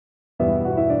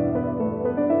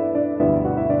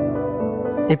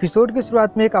Episode की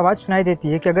शुरुआत में एक आवाज़ सुनाई देती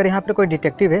है कि अगर यहाँ पर कोई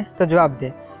डिटेक्टिव है तो जवाब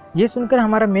दे। ये सुनकर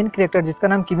हमारा मेन कैरेक्टर, जिसका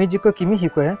नाम किमी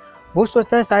हिको है, वो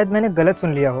सोचता है शायद मैंने गलत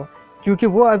सुन लिया हो, क्योंकि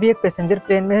वो अभी एक पैसेंजर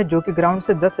प्लेन में है जो कि ग्राउंड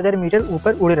से 10,000 मीटर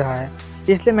ऊपर उड़ रहा है,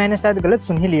 इसलिए मैंने शायद गलत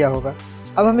सुन ही लिया होगा।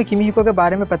 अब हमें किमी हिको के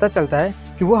बारे में पता चलता है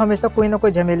कि वो हमेशा कोई ना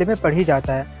कोई झमेले में पड़ ही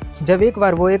जाता है। जब एक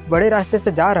बार वो एक बड़े रास्ते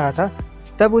से जा रहा था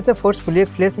तब उसे फोर्सफुली एक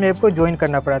फ्लैश मैप को ज्वाइन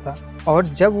करना पड़ा था, और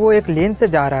जब वो एक लेन से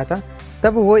जा रहा था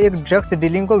तब वो एक ड्रग्स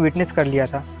डीलिंग को विटनेस कर लिया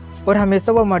था, और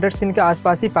हमेशा वो मर्डर सीन के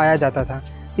आसपास ही पाया जाता था,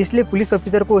 इसलिए पुलिस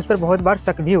ऑफिसर को उस पर बहुत बार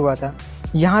शक भी हुआ था।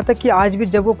 यहाँ तक कि आज भी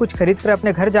जब वो कुछ खरीद कर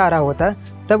अपने घर जा रहा होता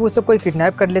है तब उसे कोई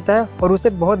किडनैप कर लेता है और उसे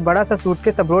बहुत बड़ा सा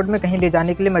सूटकेस रोड में कहीं ले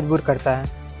जाने के लिए मजबूर करता है,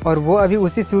 और वो अभी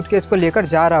उसी सूटकेस को लेकर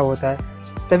जा रहा होता है।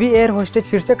 तभी एयर होस्टेज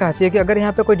फिर से कहती है कि अगर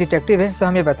यहाँ पे कोई डिटेक्टिव है तो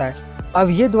हमें बताए। अब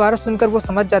ये दोबारा सुनकर वो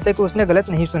समझ जाता है कि उसने गलत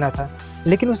नहीं सुना था,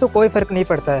 लेकिन उसे कोई फ़र्क नहीं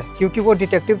पड़ता है क्योंकि वो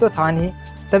डिटेक्टिव तो था नहीं।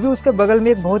 तभी उसके बगल में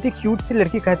एक बहुत ही क्यूट सी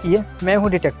लड़की कहती है, मैं हूँ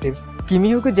डिटेक्टिव। किमी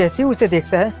हिको जैसे ही उसे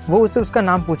देखता है वो उसे उसका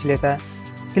नाम पूछ लेता है।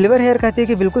 सिल्वर हेयर कहती है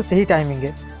कि बिल्कुल सही टाइमिंग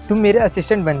है, तुम मेरे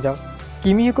असिस्टेंट बन जाओ।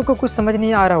 किमी हिको को कुछ समझ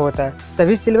नहीं आ रहा होता है।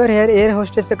 तभी सिल्वर हेयर एयर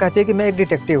होस्टेज से कहती है कि मैं एक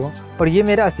डिटेक्टिव हूँ और ये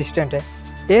मेरा असिस्टेंट है।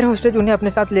 एयर होस्टेज उन्हें अपने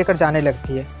साथ लेकर जाने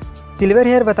लगती है। सिल्वर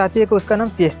हेयर बताती है कि उसका नाम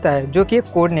सिएस्ता है, जो कि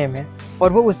एक कोड नेम है,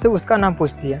 और वो उससे उसका नाम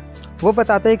पूछती है। वो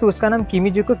बताता है कि उसका नाम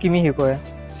किमी हिको है।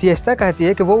 सिएस्ता कहती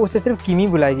है कि वो उसे सिर्फ किमी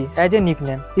बुलाएगी एज ए निक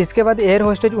नेम। इसके बाद एयर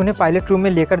होस्टेज उन्हें पायलट रूम में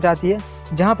लेकर जाती है,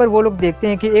 जहाँ पर वो लोग देखते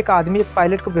हैं कि एक आदमी एक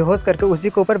पायलट को बेहोश करके उसी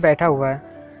के ऊपर बैठा हुआ है।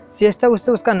 सिएस्ता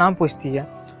उससे उसका नाम पूछती है।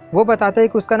 वो बताता है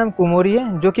कि उसका नाम कुमोरी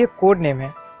है, जो कि एक कोड नेम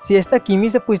है। सिएस्ता किमी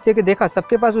से पूछती है कि देखा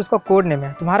सबके पास उसका कोड नेम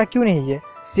है, तुम्हारा क्यों नहीं है।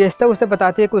 सिएस्ता उसे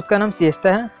बताती है कि उसका नाम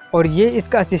सिएस्ता है और ये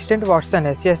इसका असिस्टेंट वॉटसन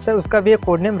है। सिएस्ता उसका भी एक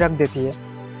कोड नेम रख देती है,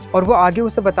 और वो आगे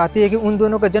उसे बताती है कि उन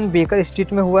दोनों का जन्म बेकर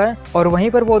स्ट्रीट में हुआ है और वहीं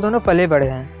पर वो दोनों पले बड़े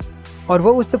हैं। और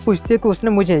वो उससे पूछती है कि उसने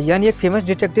मुझे यानी एक फेमस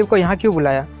डिटेक्टिव को यहाँ क्यों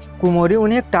बुलाया। कुमोरी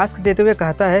उन्हें एक टास्क देते हुए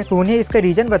कहता है कि उन्हें इसका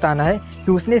रीज़न बताना है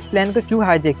कि उसने इस प्लान को क्यों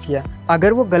हाईजैक किया।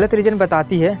 अगर वो गलत रीज़न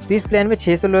बताती है तो इस प्लान में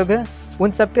 600 लोग हैं,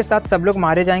 उन सब के साथ सब लोग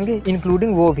मारे जाएंगे,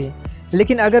 इंक्लूडिंग वो भी।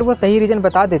 लेकिन अगर वो सही रीज़न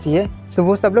बता देती है तो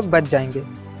वो सब लोग बच जाएंगे।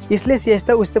 इसलिए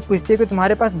सिएस्ता उससे पूछती है कि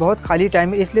तुम्हारे पास बहुत खाली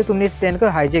टाइम है, इसलिए तुमने इस प्लान को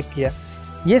हाईजैक किया।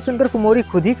 ये सुनकर कुमोरी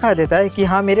खुद ही कह देता है कि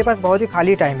हाँ, मेरे पास बहुत ही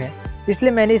खाली टाइम है,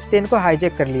 इसलिए मैंने इस प्लान को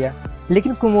हाईजैक कर लिया।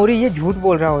 लेकिन कुमोरी ये झूठ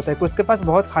बोल रहा होता है कि उसके पास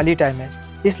बहुत खाली टाइम है,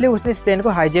 इसलिए उसने इस प्लान को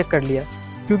हाईजैक कर लिया,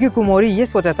 क्योंकि कुमोरी ये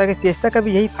सोचा था कि सिएस्ता का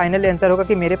भी यही फाइनल आंसर होगा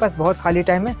कि मेरे पास बहुत खाली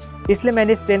टाइम है, इसलिए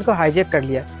मैंने इस प्लान को हाईजैक कर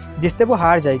लिया, जिससे वो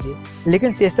हार जाएगी।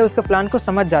 लेकिन सिएस्ता उसका प्लान को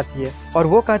समझ जाती है और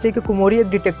वो कहती है कि कुमोरी एक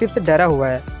डिटेक्टिव से डरा हुआ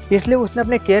है, इसलिए उसने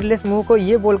अपने केयरलेस मूव को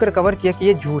ये बोलकर कवर किया कि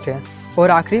ये झूठ है,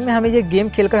 और आखिरी में हमें ये गेम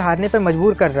खेलकर हारने पर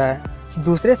मजबूर कर रहा है।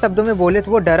 दूसरे शब्दों में बोले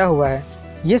तो वो डरा हुआ है।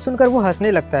 ये सुनकर वो हंसने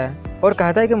लगता है और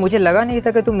कहता है कि मुझे लगा नहीं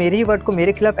था कि तुम मेरे ही वर्ड को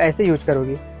मेरे खिलाफ ऐसे यूज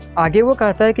करोगी। आगे वो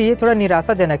कहता है कि ये थोड़ा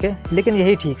निराशाजनक है, लेकिन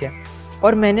यही ठीक है,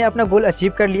 और मैंने अपना गोल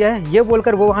अचीव कर लिया है। ये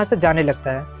बोलकर वो वहाँ से जाने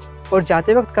लगता है, और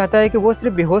जाते वक्त कहता है कि वो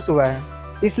सिर्फ बेहोश हुआ है,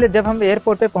 इसलिए जब हम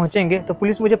एयरपोर्ट पे पहुँचेंगे तो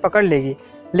पुलिस मुझे पकड़ लेगी,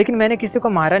 लेकिन मैंने किसी को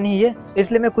मारा नहीं है,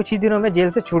 इसलिए मैं कुछ ही दिनों में जेल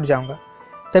से छूट जाऊँगा।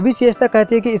 तभी सिएस्ता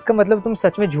कहती है कि इसका मतलब तुम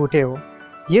सच में झूठे हो।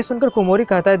 ये सुनकर कुमोरी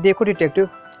कहता है, देखो डिटेक्टिव,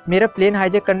 मेरा प्लेन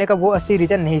हाईजैक करने का वो असली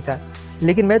रीज़न नहीं था,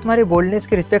 लेकिन मैं तुम्हारी बोल्डनेस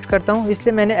की रिस्पेक्ट करता हूँ,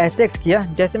 इसलिए मैंने ऐसे एक्ट किया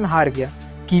जैसे मैं हार गया।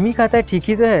 किमी कहता है, ठीक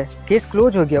ही तो है, केस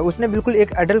क्लोज हो गया, उसने बिल्कुल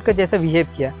एक अडल्ट का जैसा बिहेव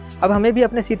किया, अब हमें भी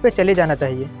अपने सीट पे चले जाना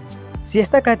चाहिए।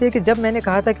 सिएस्ता कहती है कि जब मैंने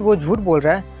कहा था कि वो झूठ बोल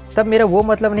रहा है तब मेरा वो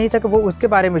मतलब नहीं था कि वो उसके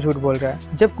बारे में झूठ बोल रहा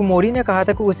है। जब कुमोरी ने कहा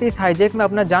था कि उसे इस हाईजैक में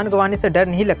अपना जान गंवाने से डर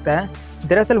नहीं लगता है,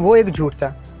 दरअसल वो एक झूठ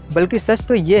था, बल्कि सच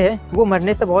तो ये है कि वो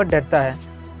मरने से बहुत डरता है।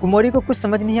 कुमोरी को कुछ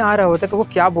समझ नहीं आ रहा होता कि वो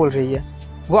क्या बोल रही है।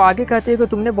 वो आगे कहती है कि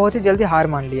तुमने बहुत ही जल्दी हार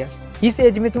मान लिया, इस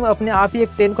एज में तुम अपने आप ही एक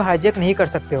प्लेन को हाईजैक नहीं कर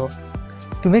सकते हो।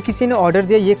 तुम्हें किसी ने ऑर्डर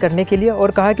दिया ये करने के लिए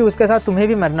और कहा कि उसके साथ तुम्हें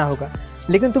भी मरना होगा,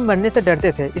 लेकिन तुम मरने से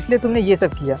डरते थे, इसलिए तुमने ये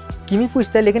सब किया। किमी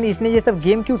पूछता है, लेकिन इसने ये सब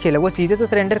गेम क्यों खेला, वो सीधे तो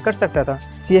सरेंडर कर सकता था।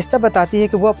 सिएस्ता बताती है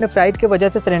कि वो अपने प्राइड की वजह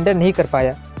से सरेंडर नहीं कर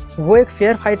पाया, वो एक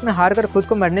फेयर फाइट में हार कर खुद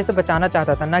को मरने से बचाना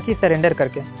चाहता था, ना कि सरेंडर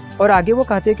करके। और आगे वो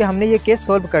कहती है कि हमने ये केस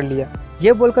सॉल्व कर लिया।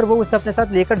 ये बोलकर वो उसे अपने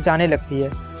साथ लेकर जाने लगती है।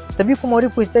 तभी कुमोरी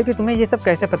पूछता है कि तुम्हें ये सब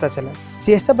कैसे पता चला।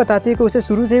 सिएस्ता बताती है कि उसे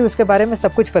शुरू से ही उसके बारे में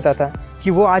सब कुछ पता था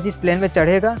कि वो आज इस प्लेन में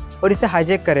चढ़ेगा और इसे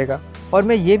हाईजैक करेगा, और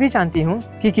मैं ये भी जानती हूँ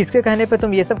कि किसके कहने पे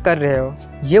तुम ये सब कर रहे हो।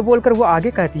 ये बोलकर वो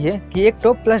आगे कहती है कि एक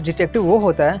टॉप क्लास डिटेक्टिव वो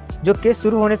होता है जो केस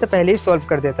शुरू होने से पहले ही सॉल्व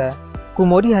कर देता है।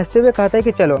 कुमोरी हंसते हुए कहता है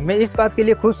कि चलो, मैं इस बात के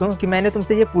लिए खुश हूँ कि मैंने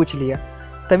तुमसे ये पूछ लिया।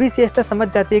 तभी सिएस्ता समझ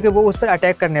जाती है कि वो उस पर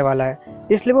अटैक करने वाला है,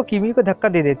 इसलिए वो किमी को धक्का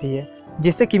दे देती है,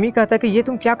 जिससे किमी कहता है कि ये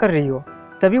तुम क्या कर रही हो।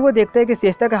 तभी वो देखता है कि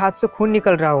सिएस्ता के हाथ से खून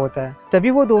निकल रहा होता है। तभी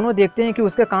वो दोनों देखते हैं कि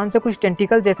उसके कान से कुछ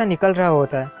टेंटिकल जैसा निकल रहा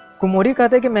होता है। कुमोरी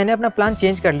कहता है कि मैंने अपना प्लान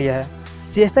चेंज कर लिया है।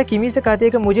 सिएस्ता किमी से कहती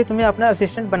है कि मुझे तुम्हें अपना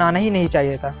असिस्टेंट बनाना ही नहीं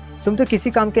चाहिए था, तुम तो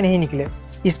किसी काम के नहीं निकले।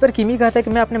 इस पर किमी कहता है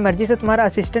कि मैं अपनी मर्जी से तुम्हारा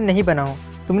असिस्टेंट नहीं बना हूँ,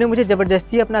 तुमने मुझे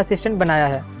ज़बरदस्ती अपना असिस्टेंट बनाया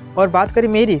है, और बात करी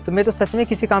मेरी तो मैं तो सच में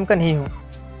किसी काम का नहीं हूँ।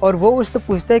 और वो उससे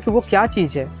पूछता है कि वो क्या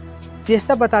चीज़ है।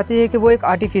 सिएस्ता बताती है कि वो एक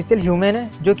आर्टिफिशियल ह्यूमन है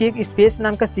जो कि एक स्पेस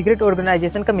नाम का सीक्रेट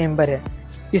ऑर्गेनाइजेशन का मेंबर है।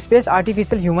 स्पेस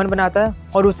आर्टिफिशियल ह्यूमन बनाता है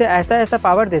और उसे ऐसा ऐसा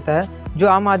पावर देता है जो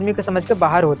आम आदमी को समझ के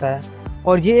बाहर होता है।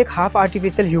 और ये एक हाफ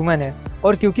आर्टिफिशियल ह्यूमन है,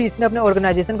 और क्योंकि इसने अपने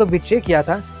ऑर्गेनाइजेशन को बिट्रे किया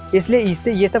था इसलिए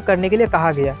इससे ये सब करने के लिए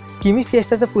कहा गया। किमी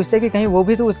सिएस्ता से पूछता है कि कहीं वो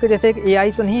भी तो उसके जैसे एक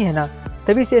एआई तो नहीं है ना।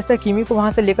 तभी सिएस्ता किमी को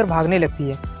वहाँ से लेकर भागने लगती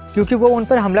है क्योंकि वो उन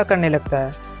पर हमला करने लगता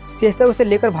है। सिएस्ता उसे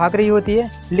लेकर भाग रही होती है,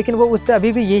 लेकिन वो उससे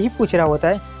अभी भी यही पूछ रहा होता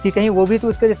है कि कहीं वो भी तो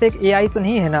उसके जैसे एक एआई तो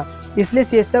नहीं है ना। इसलिए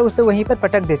सिएस्ता उसे वहीं पर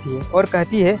पटक देती है और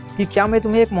कहती है कि क्या मैं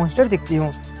तुम्हें एक मॉन्स्टर दिखती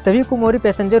हूँ। तभी कुमोरी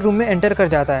पैसेंजर रूम में एंटर कर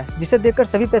जाता है, जिसे देखकर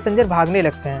सभी पैसेंजर भागने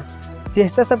लगते हैं।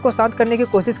 सिएस्ता सबको शांत करने की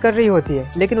कोशिश कर रही होती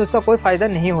है, लेकिन उसका कोई फायदा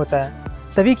नहीं होता है।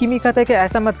 तभी किमी कहता है कि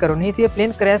ऐसा मत करो, नहीं तो ये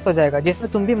प्लेन क्रैश हो जाएगा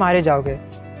जिसमें तुम भी मारे जाओगे।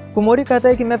 कुमोरी कहता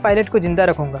है कि मैं पायलट को जिंदा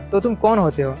रखूंगा, तो तुम कौन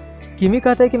होते हो। किमी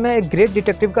कहता है कि मैं एक ग्रेट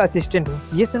डिटेक्टिव का असिस्टेंट हूँ।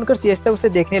 ये सुनकर सिएस्ता उसे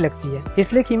देखने लगती है,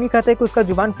 इसलिए किमी कहता है कि उसका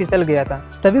जुबान फिसल गया था।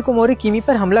 तभी कुमोरी किमी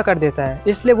पर हमला कर देता है,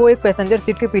 इसलिए वो एक पैसेंजर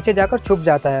सीट के पीछे जाकर छुप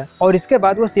जाता है और इसके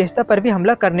बाद वो सिएस्ता पर भी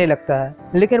हमला करने लगता है,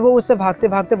 लेकिन वो उससे भागते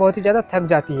भागते बहुत ही ज्यादा थक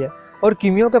जाती है और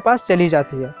किमियो के पास चली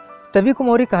जाती है। तभी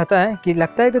कुमोरी कहता है कि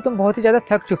लगता है कि तुम बहुत ही ज्यादा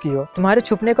थक चुकी हो, तुम्हारे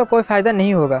छुपने का कोई फायदा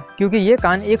नहीं होगा क्योंकि ये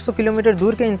कान 100 किलोमीटर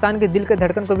दूर के इंसान के दिल के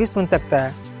धड़कन को भी सुन सकता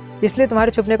है, इसलिए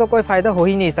तुम्हारे छुपने का कोई फायदा हो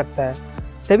ही नहीं सकता है।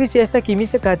 तभी सिएस्ता किमी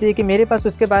से कहती है कि मेरे पास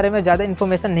उसके बारे में ज़्यादा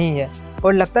इन्फॉर्मेशन नहीं है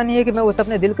और लगता नहीं है कि मैं उसे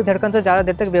अपने दिल की धड़कन से ज़्यादा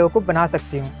देर तक बेवकूफ़ बना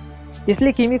सकती हूँ।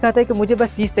 इसलिए किमी कहता है कि मुझे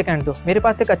बस 30 सेकंड दो, मेरे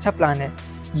पास एक अच्छा प्लान है।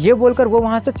 ये बोलकर वो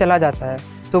वहाँ से चला जाता है।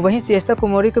 तो वहीं सिएस्ता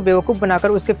कुमोरी को बेवकूफ़ बनाकर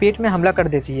उसके पेट में हमला कर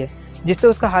देती है, जिससे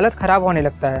उसका हालत ख़राब होने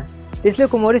लगता है। इसलिए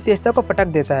कुमोरी सिएस्ता को पटक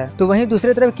देता है। तो वहीं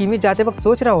दूसरी तरफ किमी जाते वक्त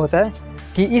सोच रहा होता है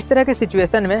कि इस तरह के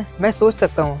सिचुएशन में मैं सोच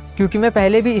सकता हूँ क्योंकि मैं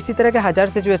पहले भी इसी तरह के 1000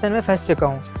 सिचुएशन में फंस चुका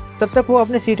हूँ। तब तक वो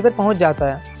अपने सीट पर पहुँच जाता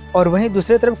है और वहीं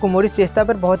दूसरी तरफ कुमोरी सिएस्ता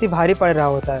पर बहुत ही भारी पड़ रहा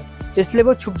होता है, इसलिए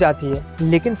वो छुप जाती है।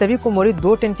 लेकिन तभी कुमोरी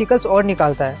 2 टेंटिकल्स और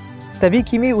निकालता है। तभी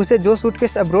किमी उसे जो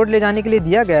सूटकेस अब्रॉड ले जाने के लिए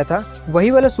दिया गया था वही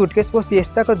वाला सूटकेस वो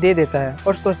सिएस्ता को दे देता है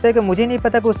और सोचता है कि मुझे नहीं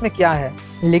पता कि उसमें क्या है।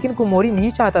 लेकिन कुमोरी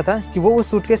नहीं चाहता था कि वो उस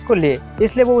सूटकेस को ले,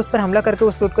 इसलिए वो उस पर हमला करके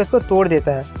उस सूटकेस को तोड़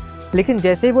देता है। लेकिन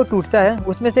जैसे ही वो टूटता है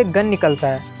उसमें से एक गन निकलता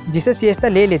है जिसे सिएस्ता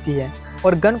ले लेती है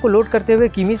और गन को लोड करते हुए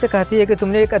किमी से कहती है कि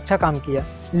तुमने एक अच्छा काम किया।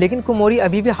 लेकिन कुमोरी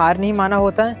अभी भी हार नहीं माना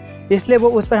होता है, इसलिए वो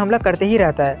उस पर हमला करते ही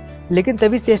रहता है। लेकिन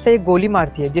तभी सिएस्ता एक गोली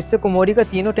मारती है जिससे कुमोरी का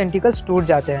तीनों टेंटिकल्स टूट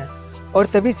जाते हैं और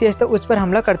तभी सिएस्ता उस पर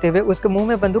हमला करते हुए उसके मुंह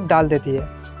में बंदूक डाल देती है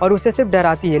और उसे सिर्फ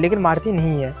डराती है लेकिन मारती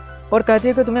नहीं है और कहती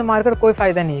है कि तुम्हें मारकर कोई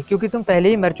फ़ायदा नहीं क्योंकि तुम पहले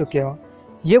ही मर चुके हो।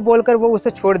 ये बोलकर वो उसे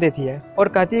छोड़ देती है और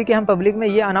कहती है कि हम पब्लिक में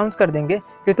ये अनाउंस कर देंगे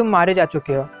कि तुम मारे जा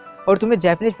चुके हो और तुम्हें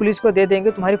जापानीज पुलिस को दे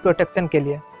देंगे तुम्हारी प्रोटेक्शन के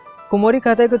लिए। कुमोरी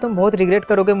कहता है कि तुम बहुत रिग्रेट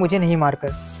करोगे मुझे नहीं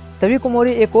मारकर। तभी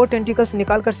कुमोरी एक और टेंटिकल्स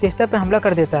निकालकर सिएस्ता पर हमला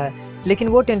कर देता है, लेकिन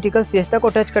वो टेंटिकल सिएस्ता को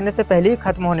टच करने से पहले ही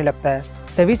खत्म होने लगता है।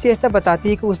 तभी सिएस्ता बताती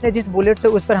है कि उसने जिस बुलेट से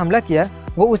उस पर हमला किया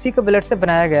वो उसी के ब्लड से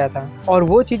बनाया गया था और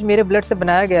वो चीज़ मेरे ब्लड से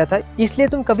बनाया गया था, इसलिए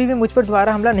तुम कभी भी मुझ पर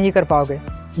दोबारा हमला नहीं कर पाओगे।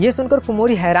 ये सुनकर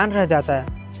कुमोरी हैरान रह जाता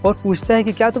है और पूछता है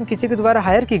कि क्या तुम किसी के द्वारा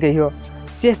हायर की गई हो।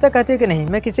 सिएस्ता कहती है कि नहीं,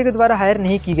 मैं किसी के द्वारा हायर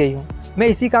नहीं की गई हूँ, मैं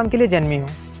इसी काम के लिए जन्मी हूँ।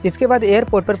 इसके बाद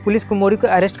एयरपोर्ट पर पुलिस कुमोरी को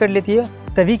अरेस्ट कर लेती है।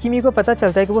 तभी किमी को पता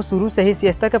चलता है कि वो शुरू से ही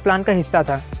सिएस्ता के प्लान का हिस्सा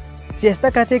था। सिएस्ता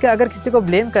कहती है कि अगर किसी को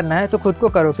ब्लेम करना है तो खुद को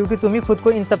करो क्योंकि तुम ही खुद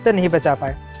को इन सब से नहीं बचा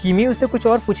पाए। किमी उससे कुछ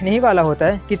और पूछने ही वाला होता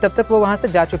है कि तब तक वो वहाँ से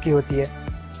जा चुकी होती है।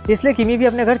 इसलिए किमी भी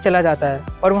अपने घर चला जाता है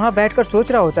और वहाँ बैठकर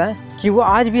सोच रहा होता है कि वो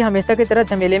आज भी हमेशा की तरह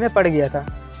झमेले में पड़ गया था।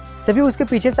 तभी उसके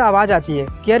पीछे से आवाज़ आती है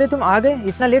कि अरे तुम आ गए,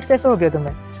 इतना लेट कैसे हो गया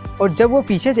तुम्हें। और जब वो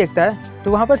पीछे देखता है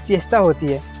तो वहाँ पर सिएस्ता होती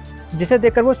है, जिसे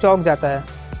देखकर वो चौंक जाता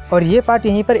है। और ये पार्ट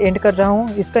यहीं पर एंड कर रहा हूँ,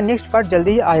 इसका नेक्स्ट पार्ट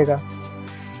जल्दी ही आएगा।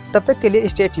 तब तक के लिए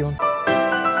स्टे ट्यून्ड।